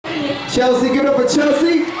Chelsea, give it up for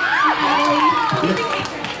Chelsea.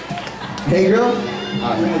 Hey girl. I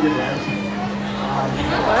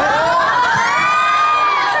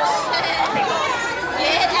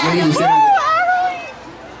need you to sing.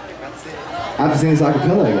 I have to sing this a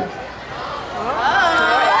cappella again.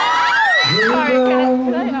 Hey girl,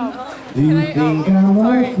 do you think I'm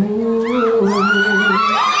a fool?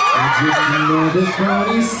 I'm just another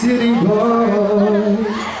funny city boy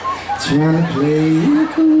trying to play it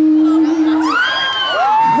cool.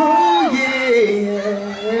 Oh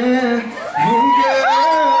yeah, hey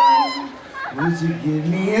girl, would you give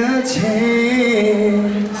me a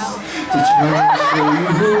chance to try and show you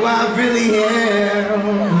who I really am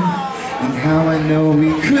and how I know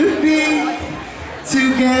we could be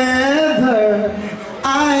together?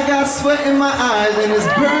 I got sweat in my eyes and it's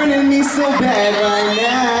burning me so bad right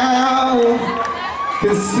now.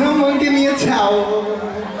 Can someone give me a towel?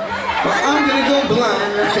 Or I'm gonna go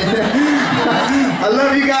blind right now. I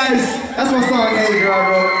love you guys. That's my song, Hey Girl, I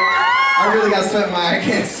wrote. I really got sweat in my eye. I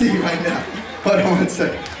can't see right now. Hold on one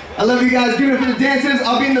second. I love you guys. Give it up for the dancers.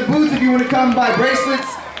 I'll be in the booth if you want to come buy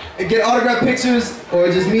bracelets and get autographed pictures or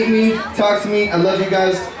just meet me, talk to me. I love you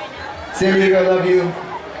guys. San Diego, I love you.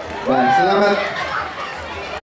 Bye. Salamat.